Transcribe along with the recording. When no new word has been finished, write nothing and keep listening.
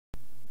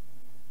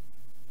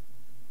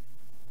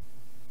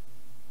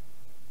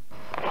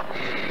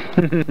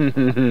Well,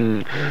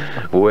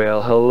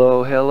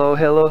 hello, hello,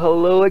 hello,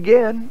 hello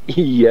again.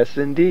 Yes,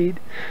 indeed.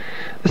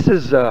 This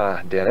is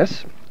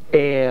Dennis,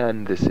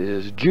 and this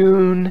is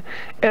June,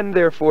 and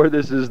therefore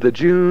this is the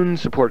June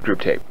support group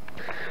tape.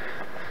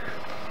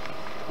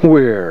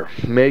 We're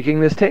making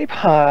this tape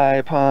high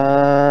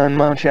upon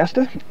Mount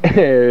Shasta,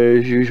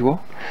 as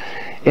usual,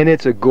 and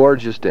it's a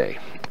gorgeous day.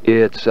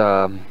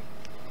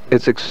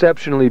 It's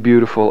exceptionally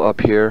beautiful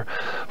up here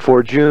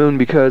for June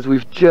because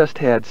we've just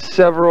had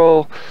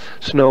several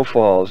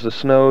snowfalls. The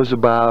snow's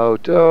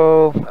about,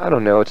 I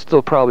don't know, it's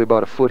still probably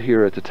about a foot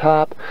here at the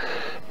top,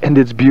 and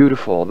it's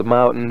beautiful. The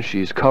mountain,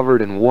 she's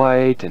covered in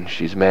white, and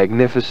she's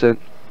magnificent.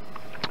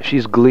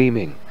 She's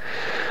gleaming.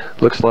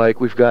 Looks like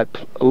we've got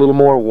a little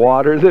more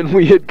water than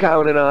we had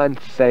counted on.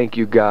 Thank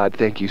you, God.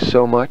 Thank you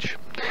so much.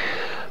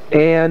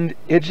 And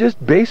it's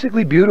just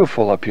basically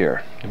beautiful up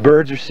here. The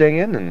birds are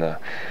singing, and the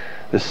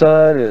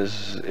sun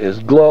is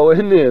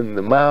glowing, and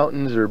the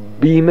mountains are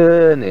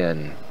beaming,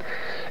 and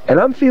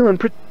I'm feeling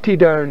pretty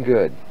darn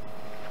good.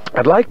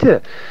 I'd like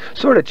to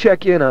sort of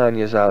check in on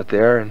yous out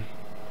there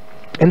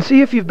and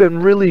see if you've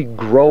been really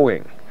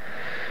growing.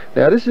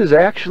 Now, this is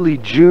actually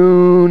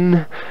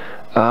June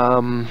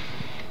 5th.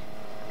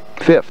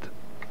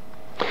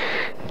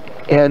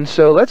 And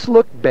so let's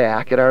look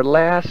back at our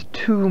last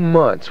 2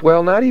 months.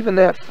 Well, not even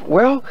that.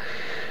 Well,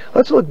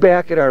 let's look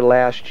back at our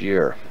last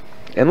year.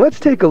 And let's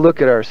take a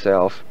look at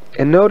ourselves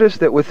and notice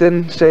that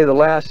within, say, the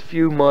last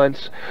few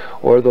months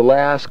or the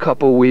last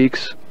couple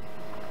weeks,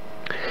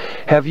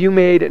 have you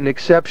made an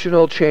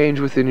exceptional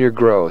change within your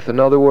growth? In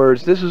other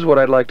words, this is what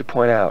I'd like to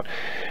point out.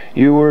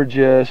 You were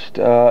just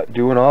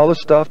doing all the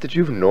stuff that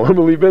you've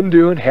normally been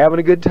doing, having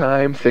a good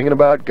time, thinking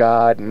about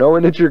God,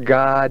 knowing that you're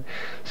God,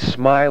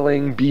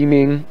 smiling,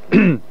 beaming.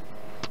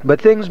 But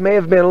things may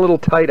have been a little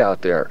tight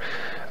out there,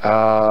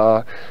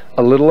 a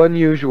little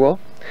unusual.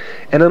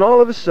 And then all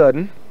of a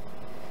sudden,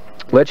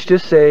 let's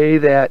just say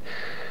that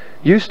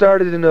you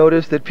started to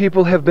notice that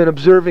people have been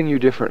observing you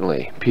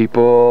differently.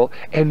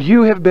 And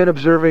you have been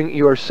observing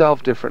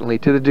yourself differently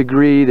to the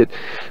degree that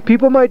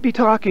people might be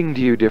talking to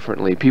you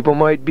differently. People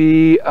might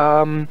be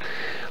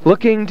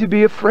looking to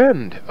be a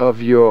friend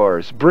of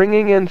yours,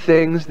 bringing in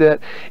things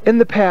that in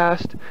the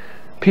past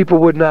people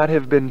would not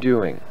have been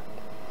doing.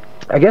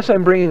 I guess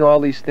I'm bringing all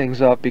these things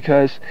up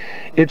because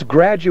it's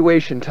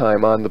graduation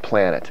time on the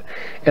planet.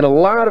 And a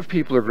lot of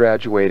people are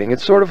graduating.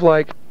 It's sort of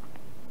like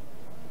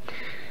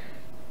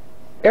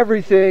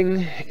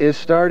everything is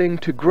starting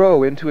to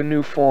grow into a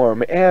new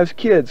form. As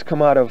kids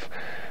come out of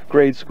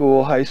grade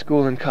school, high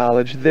school, and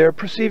college, they're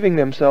perceiving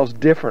themselves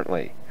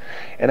differently.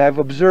 And I've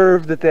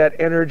observed that that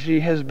energy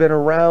has been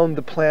around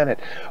the planet,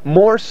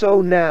 more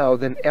so now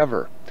than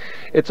ever.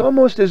 It's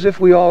almost as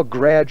if we all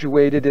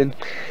graduated,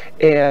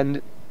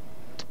 and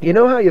you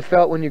know how you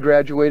felt when you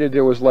graduated?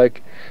 There was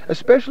like,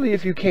 especially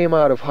if you came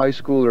out of high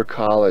school or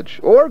college,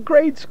 or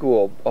grade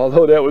school,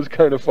 although that was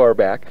kind of far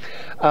back,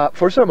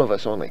 for some of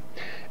us only.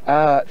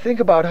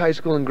 Think about high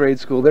school and grade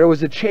school. There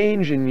was a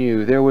change in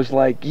you. There was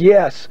like,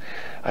 yes,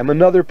 I'm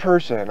another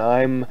person.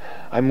 I'm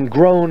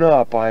grown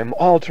up. I'm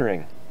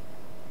altering.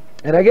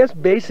 And I guess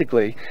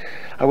basically,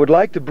 I would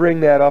like to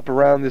bring that up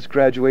around this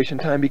graduation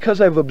time because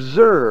I've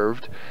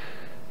observed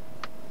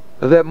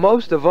that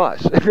most of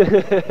us,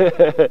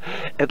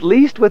 at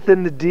least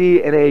within the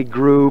DNA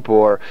group,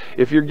 or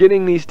if you're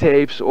getting these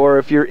tapes, or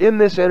if you're in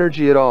this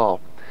energy at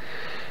all,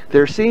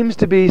 there seems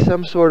to be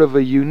some sort of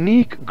a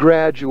unique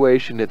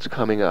graduation that's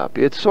coming up.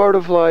 It's sort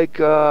of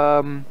like,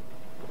 I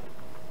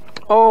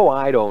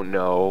don't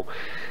know.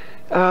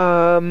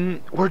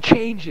 We're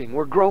changing,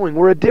 we're growing,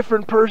 we're a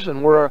different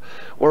person, we're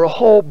a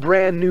whole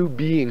brand new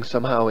being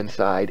somehow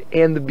inside,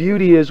 and the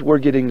beauty is we're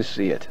getting to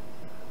see it.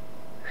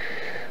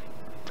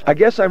 I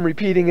guess I'm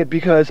repeating it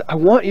because I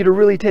want you to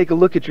really take a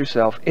look at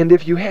yourself, and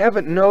if you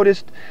haven't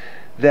noticed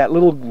that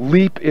little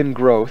leap in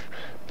growth,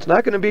 it's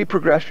not going to be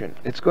progression.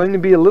 It's going to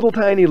be a little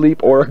tiny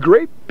leap or a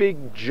great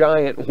big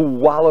giant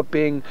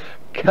walloping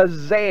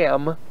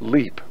kazam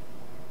leap.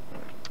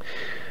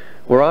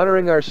 We're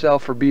honoring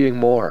ourselves for being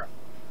more.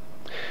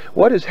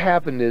 What has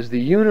happened is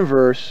the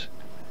universe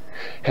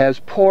has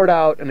poured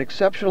out an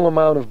exceptional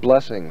amount of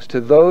blessings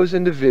to those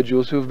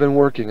individuals who have been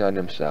working on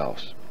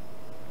themselves.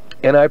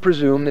 And I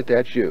presume that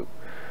that's you.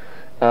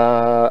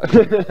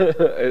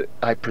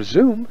 I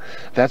presume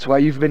that's why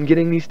you've been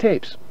getting these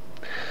tapes.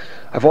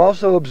 I've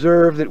also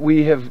observed that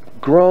we have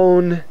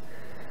grown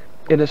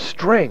in a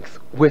strength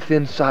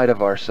within inside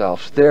of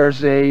ourselves.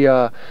 There's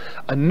a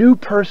new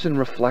person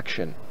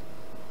reflection.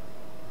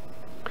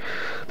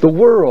 The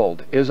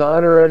world is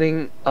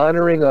honoring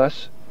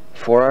us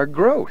for our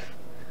growth.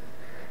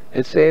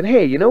 It's saying,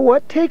 hey, you know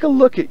what? Take a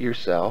look at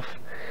yourself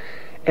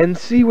and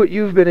see what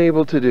you've been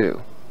able to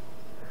do.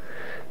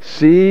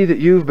 See that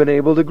you've been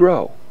able to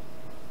grow.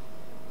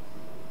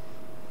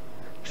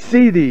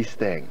 See these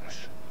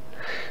things.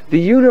 The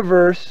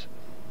universe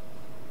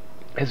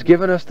has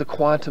given us the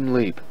quantum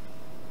leap.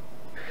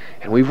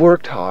 And we've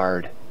worked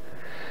hard.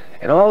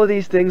 And all of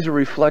these things are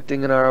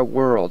reflecting in our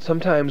world.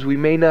 Sometimes we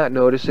may not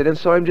notice it, and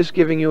so I'm just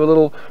giving you a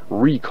little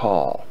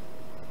recall.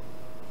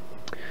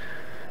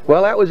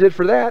 Well, that was it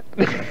for that.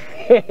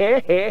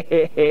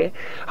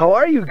 How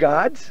are you,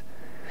 gods?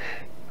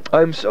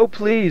 I'm so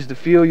pleased to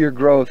feel your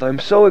growth. I'm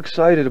so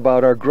excited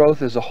about our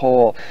growth as a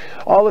whole.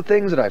 All the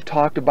things that I've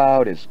talked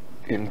about is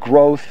in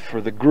growth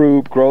for the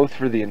group, growth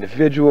for the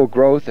individual,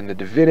 growth in the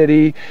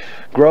divinity,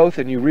 growth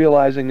in you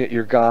realizing that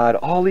you're God.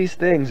 All these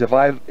things,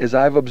 as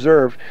I've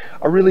observed,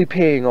 are really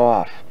paying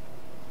off.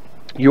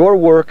 Your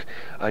work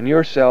on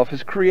yourself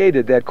has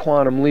created that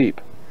quantum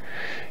leap.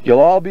 You'll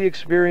all be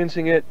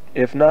experiencing it,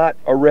 if not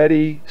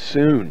already,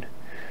 soon.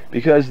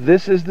 Because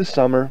this is the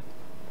summer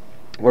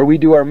where we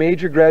do our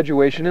major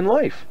graduation in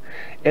life.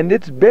 And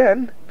it's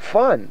been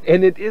fun.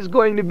 And it is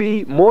going to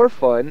be more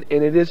fun,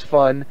 and it is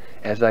fun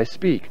as I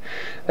speak.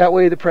 That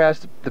way the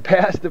past,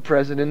 the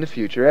present, and the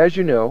future, as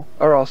you know,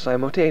 are all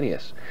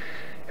simultaneous.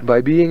 And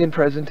by being in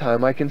present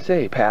time, I can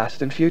say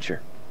past and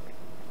future.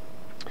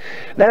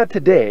 Now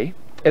today,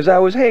 as I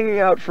was hanging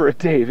out for a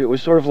tape, it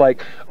was sort of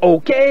like,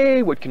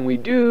 okay, what can we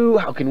do?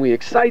 How can we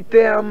excite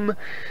them?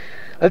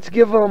 Let's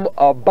give them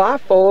a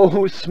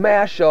boffo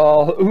smash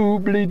all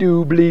oobly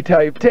doobly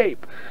type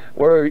tape,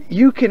 where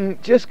you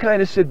can just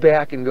kind of sit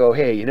back and go,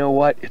 hey, you know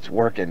what? It's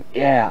working.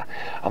 Yeah,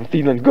 I'm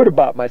feeling good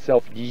about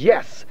myself.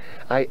 Yes,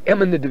 I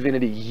am in the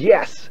divinity.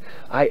 Yes,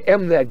 I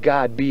am that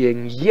God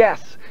being.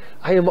 Yes,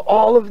 I am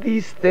all of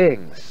these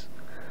things.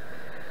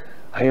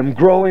 I am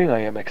growing. I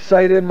am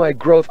excited in my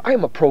growth. I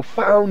am a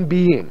profound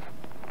being.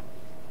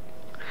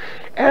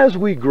 As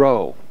we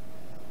grow,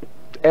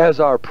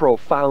 as our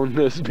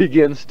profoundness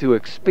begins to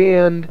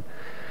expand,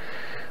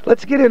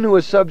 let's get into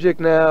a subject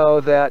now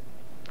that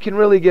can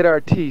really get our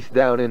teeth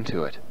down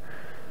into it.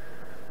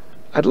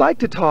 I'd like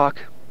to talk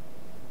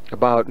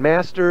about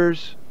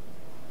masters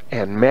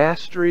and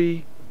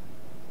mastery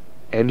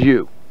and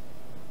you.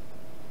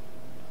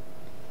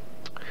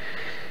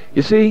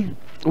 You see,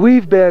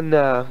 we've been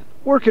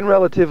working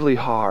relatively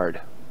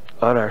hard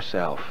on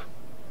ourselves.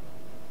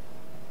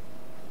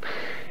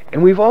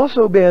 And we've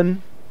also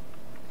been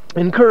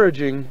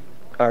encouraging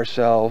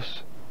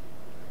ourselves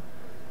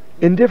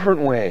in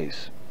different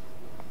ways.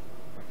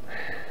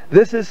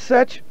 This is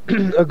such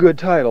a good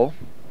title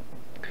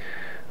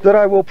that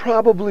I will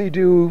probably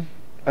do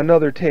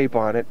another tape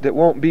on it that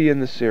won't be in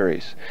the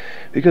series,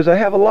 because I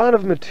have a lot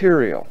of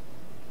material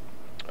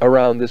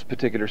around this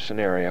particular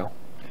scenario.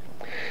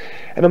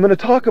 And I'm going to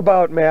talk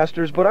about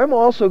masters, but I'm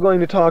also going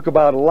to talk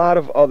about a lot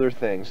of other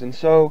things. And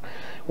so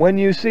when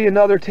you see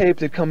another tape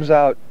that comes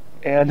out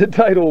and the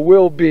title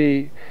will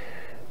be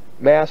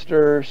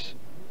Masters,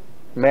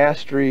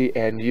 Mastery,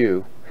 and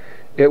You,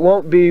 it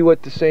won't be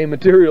what the same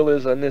material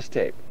is on this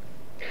tape.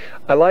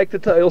 I like the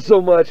title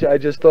so much, I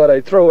just thought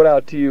I'd throw it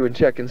out to you and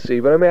check and see,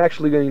 but I'm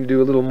actually going to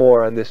do a little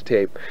more on this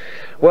tape.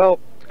 Well,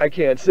 I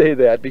can't say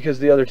that because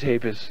the other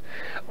tape is,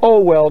 oh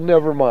well,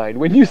 never mind.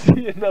 When you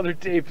see another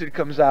tape that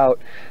comes out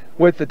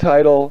with the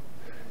title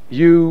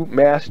You,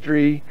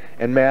 Mastery,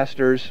 and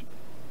Masters,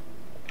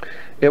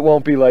 it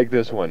won't be like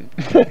this one.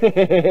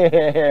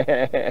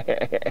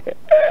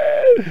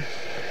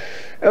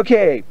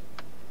 Okay,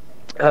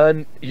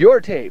 on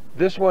your tape,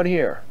 this one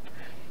here,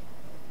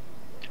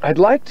 I'd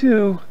like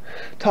to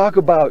talk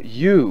about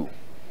you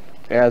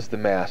as the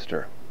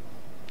master.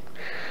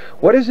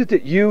 What is it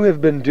that you have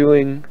been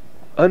doing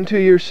unto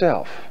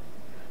yourself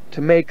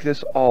to make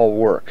this all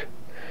work?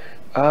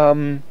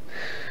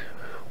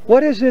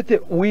 What is it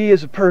that we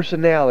as a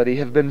personality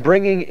have been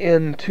bringing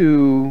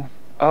into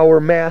our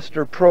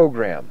master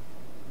program?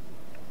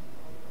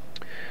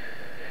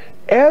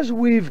 As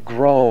we've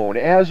grown,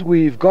 as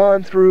we've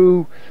gone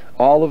through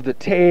all of the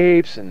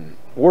tapes and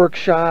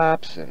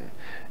workshops and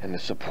the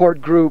support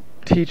group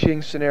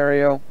teaching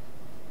scenario,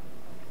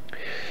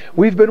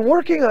 we've been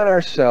working on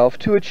ourselves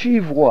to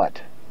achieve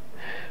what?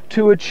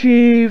 To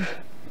achieve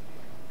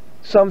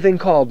something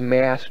called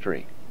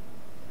mastery.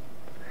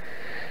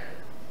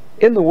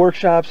 In the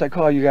workshops, I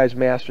call you guys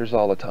masters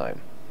all the time.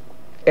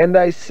 And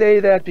I say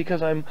that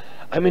because I'm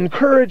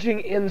encouraging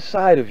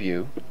inside of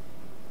you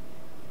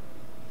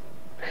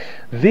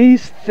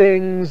these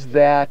things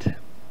that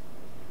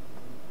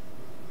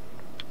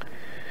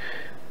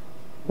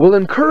will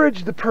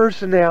encourage the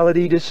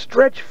personality to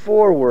stretch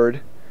forward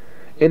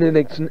in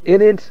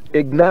its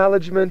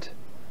acknowledgement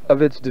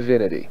of its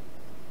divinity.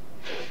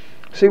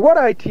 See, what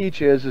I teach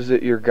is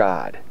that you're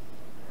God.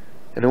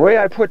 And the way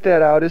I put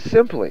that out is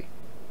simply,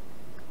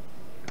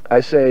 I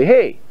say,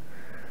 hey,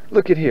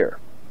 look at here.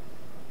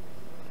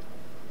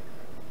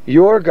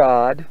 You're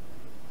God.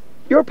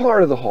 You're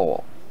part of the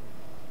whole.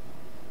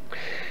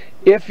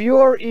 If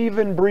you're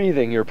even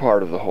breathing, you're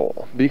part of the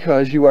whole,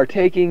 because you are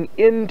taking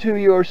into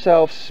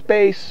yourself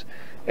space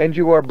and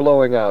you are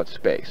blowing out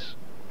space,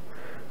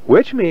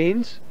 which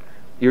means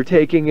you're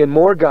taking in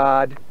more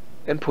God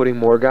and putting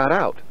more God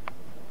out.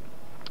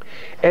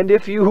 And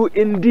if you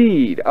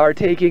indeed are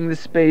taking the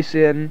space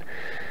in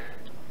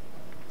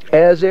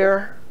as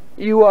air,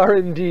 you are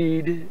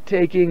indeed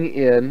taking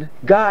in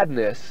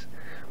Godness,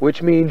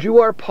 which means you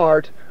are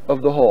part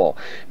of the whole,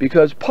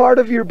 because part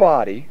of your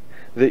body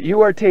that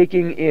you are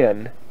taking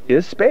in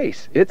is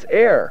space. It's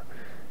air.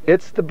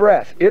 It's the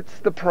breath. It's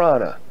the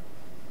prana.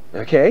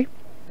 Okay?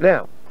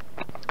 Now,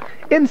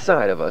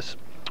 inside of us,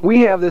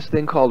 we have this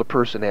thing called a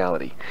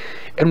personality.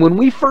 And when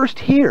we first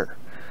hear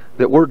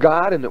that we're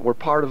God and that we're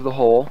part of the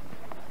whole,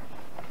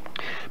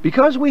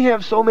 because we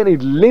have so many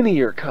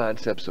linear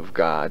concepts of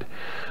God,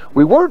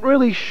 we weren't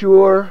really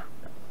sure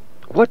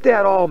what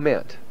that all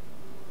meant.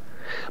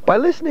 By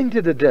listening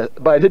to the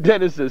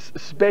Dennis's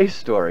space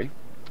story,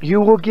 you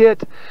will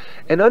get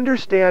an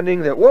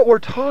understanding that what we're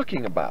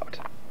talking about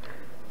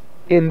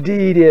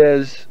indeed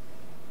is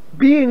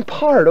being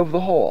part of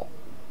the whole.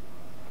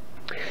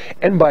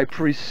 And by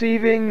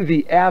perceiving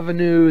the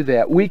avenue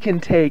that we can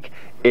take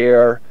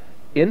air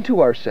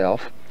into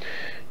ourselves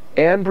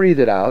and breathe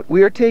it out,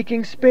 we are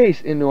taking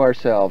space into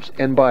ourselves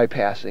and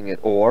bypassing it,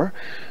 or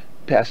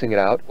passing it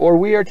out, or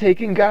we are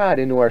taking God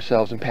into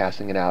ourselves and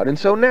passing it out. And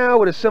so now,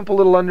 with a simple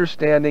little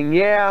understanding,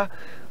 yeah,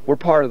 we're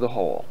part of the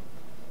whole.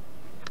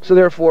 So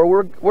therefore,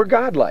 we're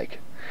God-like.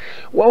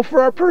 Well,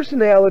 for our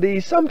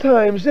personality,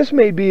 sometimes this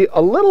may be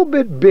a little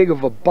bit big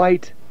of a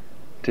bite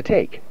to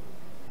take.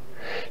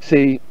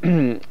 See,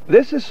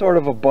 this is sort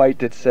of a bite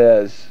that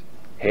says,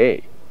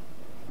 hey,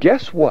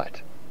 guess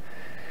what?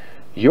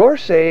 You're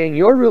saying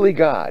you're really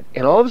God,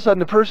 and all of a sudden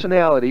the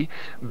personality,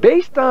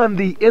 based on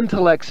the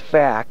intellect's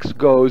facts,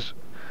 goes,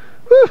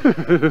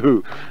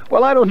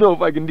 well, I don't know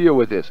if I can deal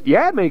with this.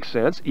 Yeah, it makes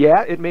sense.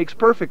 Yeah, it makes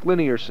perfect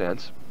linear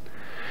sense.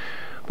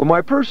 But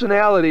my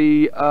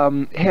personality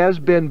has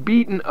been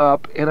beaten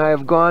up, and I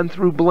have gone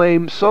through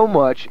blame so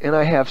much, and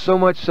I have so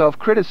much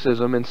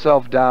self-criticism and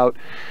self-doubt,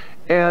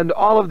 and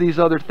all of these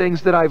other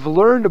things that I've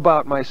learned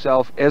about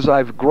myself as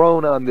I've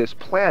grown on this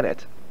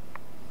planet,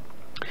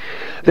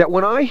 that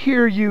when I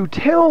hear you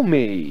tell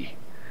me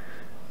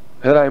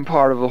that I'm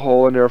part of the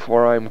whole and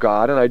therefore I'm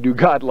God and I do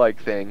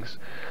God-like things,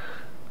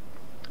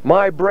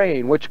 my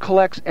brain, which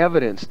collects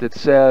evidence that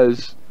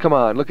says, come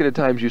on, look at the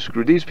times you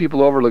screwed these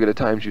people over, look at the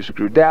times you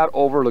screwed that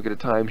over, look at the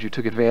times you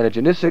took advantage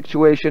in this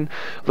situation,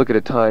 look at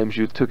the times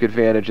you took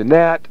advantage in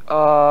that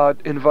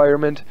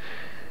environment,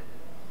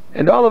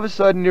 and all of a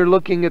sudden you're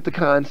looking at the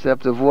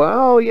concept of,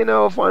 well, you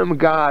know, if I'm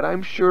God,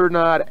 I'm sure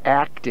not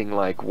acting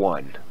like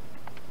one.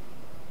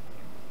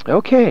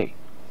 Okay,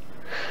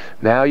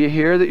 now you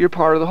hear that you're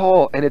part of the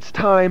whole, and it's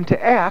time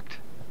to act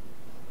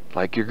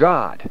like you're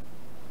God.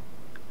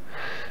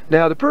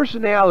 Now, the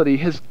personality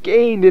has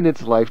gained in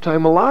its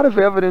lifetime a lot of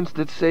evidence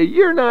that say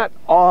you're not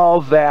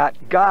all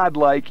that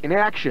God-like in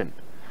action.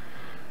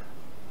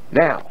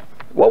 Now,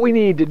 what we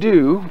need to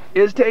do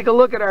is take a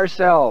look at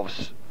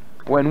ourselves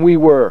when we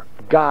were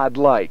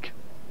God-like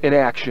in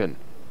action.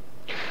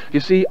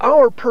 You see,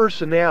 our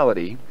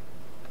personality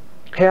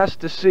has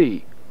to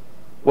see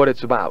what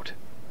it's about.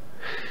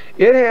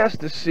 It has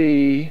to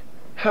see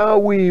how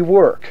we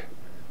work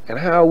and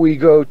how we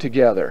go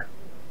together.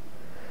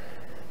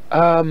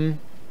 I'd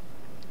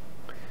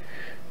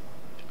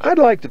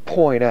like to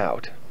point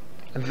out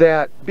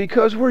that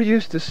because we're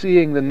used to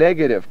seeing the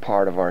negative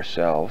part of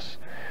ourselves,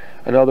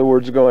 in other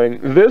words,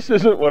 going, this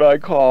isn't what I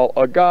call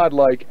a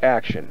godlike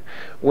action,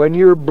 when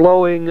you're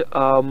blowing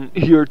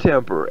your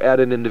temper at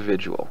an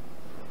individual.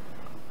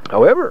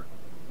 However,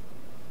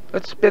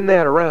 let's spin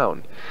that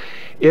around.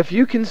 If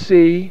you can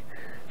see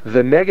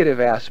the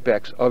negative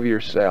aspects of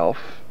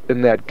yourself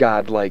in that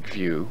godlike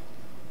view,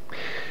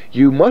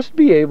 you must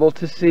be able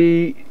to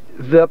see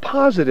the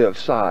positive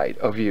side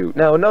of you.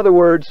 Now, in other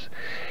words,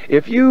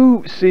 if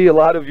you see a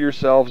lot of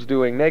yourselves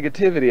doing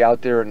negativity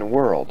out there in the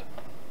world,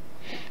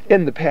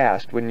 in the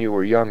past when you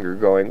were younger,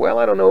 going, well,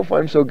 I don't know if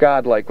I'm so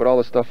godlike with all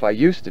the stuff I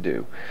used to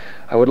do,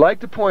 I would like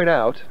to point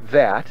out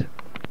that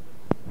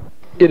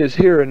it is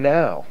here and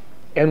now.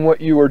 And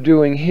what you are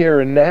doing here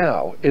and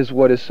now is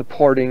what is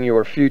supporting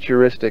your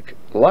futuristic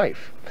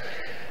life.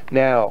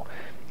 Now,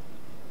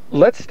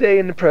 let's stay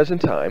in the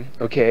present time,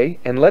 okay?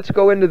 And let's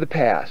go into the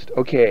past,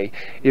 okay?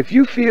 If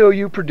you feel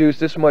you produce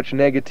this much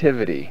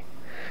negativity,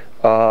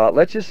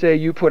 let's just say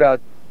you put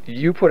out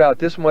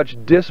this much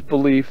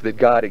disbelief that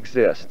God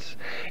exists.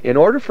 In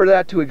order for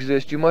that to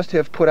exist, you must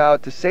have put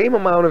out the same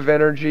amount of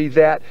energy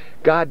that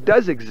God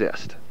does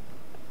exist.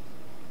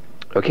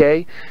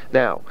 Okay?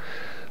 Now,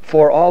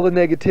 for all the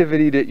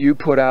negativity that you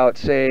put out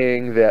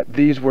saying that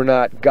these were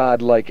not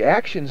God-like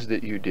actions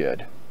that you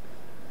did,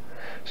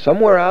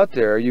 somewhere out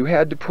there you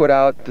had to put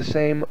out the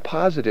same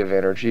positive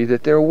energy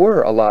that there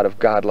were a lot of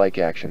God-like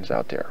actions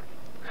out there.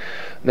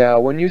 Now,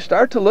 when you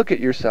start to look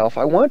at yourself,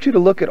 I want you to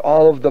look at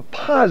all of the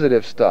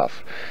positive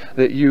stuff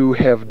that you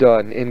have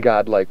done in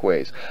God-like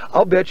ways.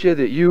 I'll bet you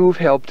that you've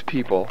helped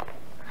people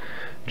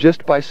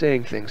just by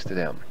saying things to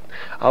them.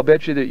 I'll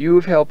bet you that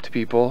you've helped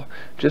people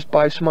just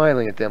by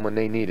smiling at them when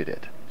they needed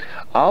it.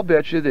 I'll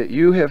bet you that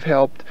you have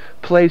helped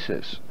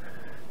places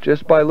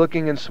just by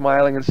looking and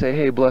smiling and say,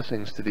 hey,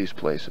 blessings to these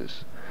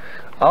places.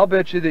 I'll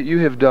bet you that you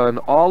have done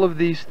all of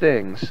these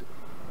things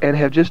and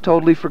have just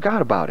totally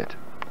forgot about it.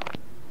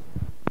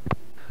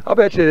 I'll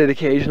bet you that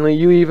occasionally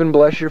you even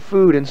bless your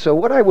food. And so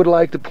what I would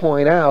like to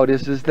point out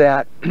is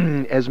that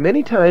as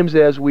many times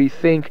as we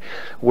think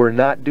we're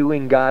not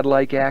doing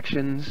godlike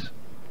actions,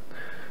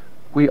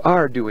 we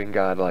are doing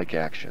godlike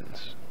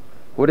actions.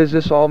 What does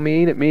this all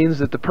mean? It means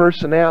that the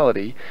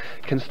personality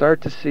can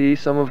start to see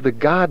some of the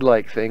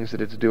godlike things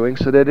that it's doing,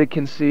 so that it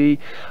can see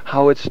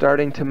how it's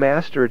starting to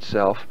master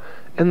itself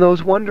in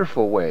those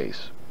wonderful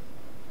ways.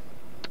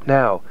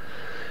 Now,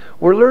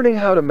 we're learning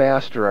how to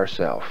master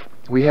ourselves.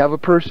 We have a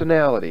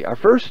personality. Our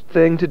first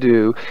thing to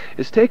do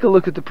is take a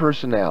look at the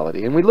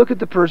personality. And we look at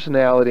the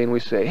personality and we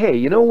say, hey,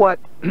 you know what?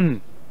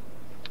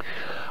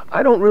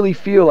 I don't really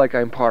feel like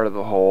I'm part of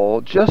the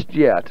whole just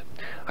yet.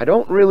 I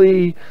don't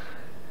really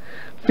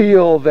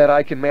feel that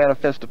I can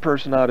manifest a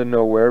person out of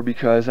nowhere,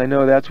 because I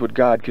know that's what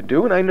God can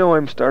do, and I know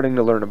I'm starting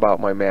to learn about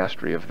my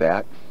mastery of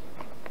that.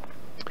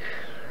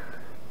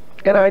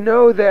 And I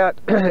know that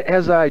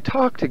as I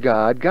talk to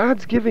God,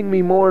 God's giving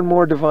me more and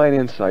more divine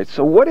insights.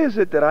 So what is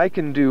it that I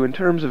can do in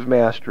terms of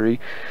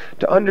mastery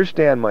to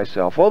understand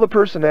myself? Well, the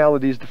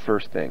personality is the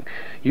first thing.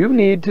 You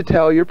need to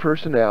tell your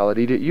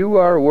personality that you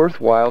are a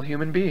worthwhile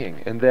human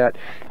being, and that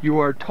you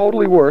are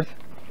totally worth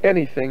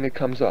anything that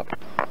comes up.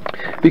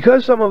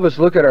 Because some of us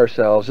look at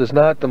ourselves as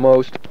not the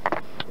most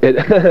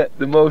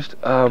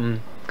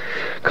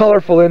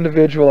colorful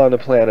individual on the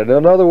planet.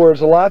 In other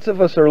words, lots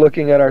of us are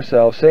looking at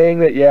ourselves saying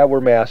that, yeah,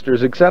 we're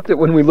masters, except that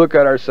when we look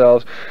at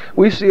ourselves,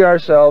 we see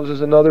ourselves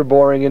as another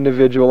boring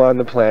individual on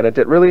the planet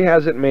that really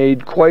hasn't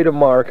made quite a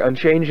mark on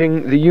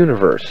changing the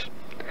universe.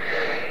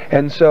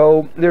 And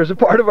so there's a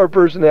part of our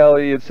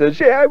personality that says,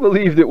 yeah, I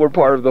believe that we're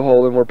part of the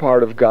whole and we're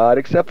part of God,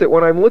 except that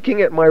when I'm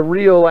looking at my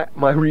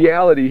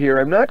reality here,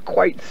 I'm not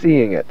quite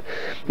seeing it.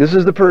 This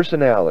is the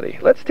personality.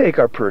 Let's take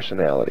our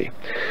personality.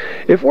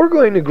 If we're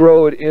going to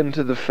grow it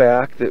into the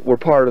fact that we're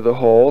part of the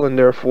whole and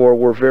therefore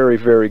we're very,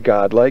 very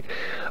godlike,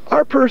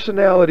 our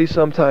personality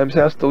sometimes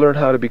has to learn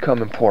how to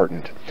become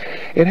important.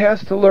 It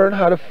has to learn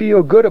how to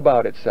feel good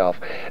about itself.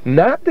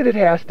 Not that it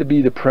has to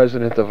be the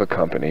president of a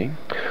company,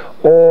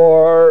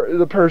 or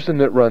the person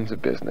that runs a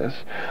business,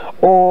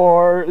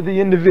 or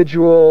the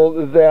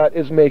individual that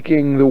is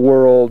making the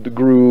world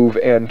groove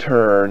and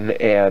turn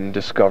and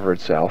discover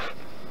itself.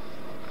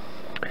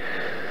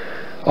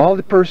 All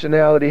the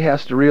personality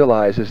has to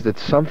realize is that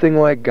something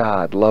like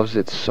God loves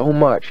it so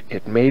much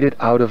it made it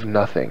out of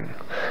nothing.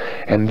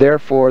 And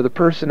therefore the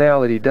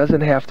personality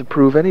doesn't have to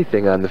prove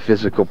anything on the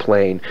physical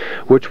plane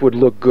which would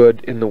look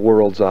good in the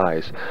world's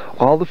eyes.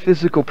 All the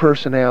physical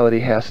personality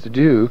has to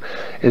do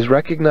is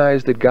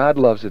recognize that God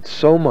loves it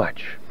so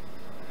much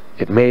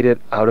it made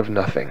it out of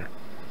nothing.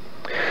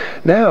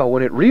 Now,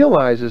 when it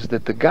realizes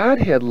that the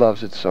Godhead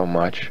loves it so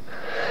much,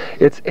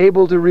 it's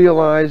able to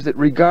realize that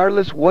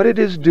regardless what it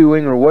is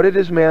doing or what it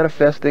is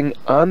manifesting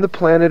on the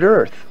planet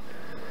Earth,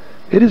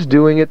 it is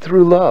doing it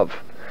through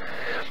love.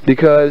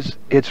 Because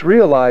it's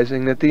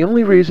realizing that the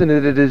only reason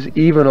that it is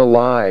even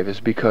alive is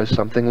because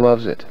something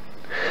loves it.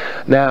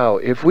 Now,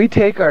 if we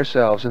take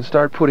ourselves and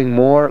start putting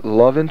more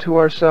love into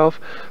ourselves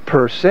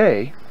per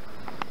se,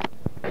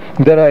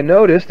 then I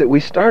notice that we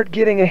start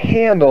getting a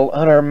handle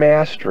on our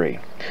mastery.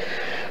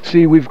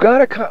 See, we've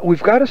got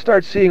to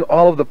start seeing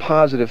all of the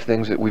positive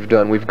things that we've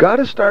done. We've got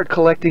to start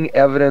collecting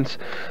evidence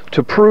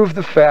to prove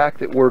the fact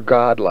that we're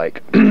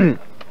godlike.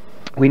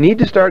 We need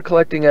to start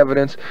collecting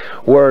evidence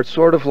where it's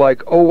sort of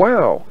like, oh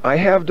wow, I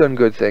have done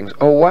good things.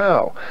 Oh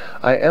wow,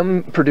 I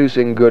am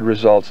producing good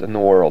results in the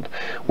world.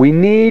 We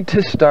need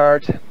to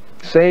start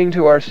saying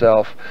to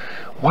ourselves,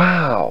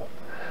 wow,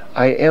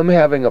 I am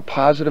having a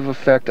positive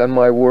effect on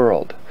my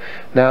world.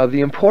 Now,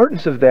 the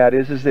importance of that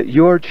is that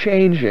you're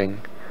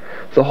changing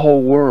the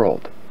whole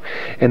world.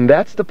 And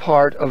that's the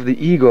part of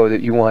the ego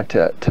that you want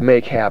to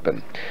make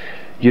happen.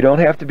 You don't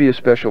have to be a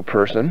special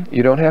person.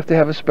 You don't have to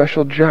have a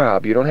special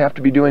job. You don't have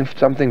to be doing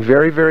something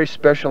very, very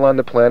special on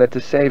the planet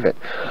to save it.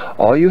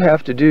 All you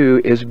have to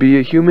do is be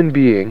a human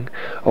being,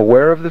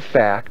 aware of the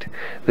fact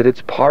that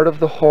it's part of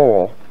the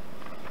whole,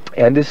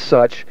 and as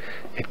such,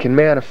 it can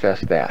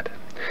manifest that.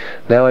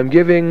 Now, I'm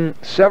giving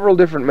several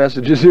different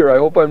messages here. I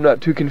hope I'm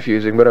not too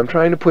confusing, but I'm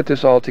trying to put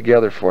this all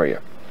together for you.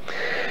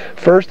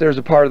 First, there's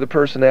a part of the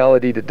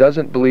personality that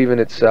doesn't believe in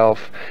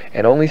itself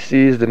and only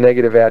sees the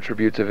negative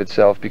attributes of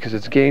itself because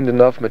it's gained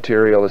enough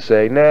material to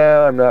say,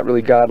 nah, I'm not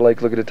really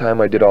godlike, look at the time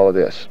I did all of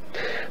this.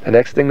 The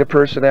next thing the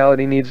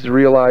personality needs to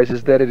realize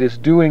is that it is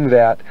doing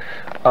that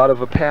out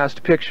of a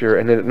past picture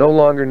and that it no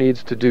longer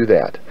needs to do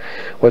that.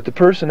 What the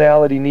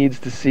personality needs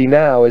to see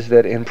now is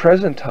that in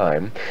present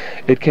time,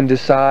 it can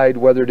decide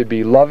whether to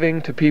be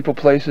loving to people,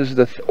 places,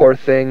 or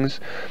things,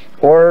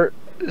 or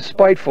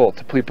spiteful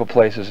to people,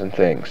 places, and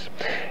things.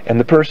 And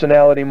the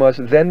personality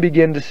must then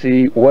begin to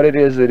see what it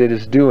is that it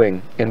is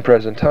doing in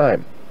present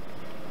time.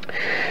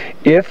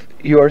 If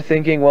you're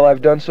thinking, well,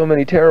 I've done so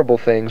many terrible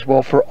things,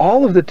 well, for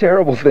all of the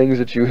terrible things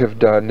that you have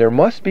done, there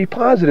must be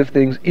positive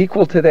things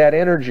equal to that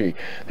energy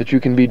that you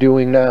can be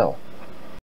doing now.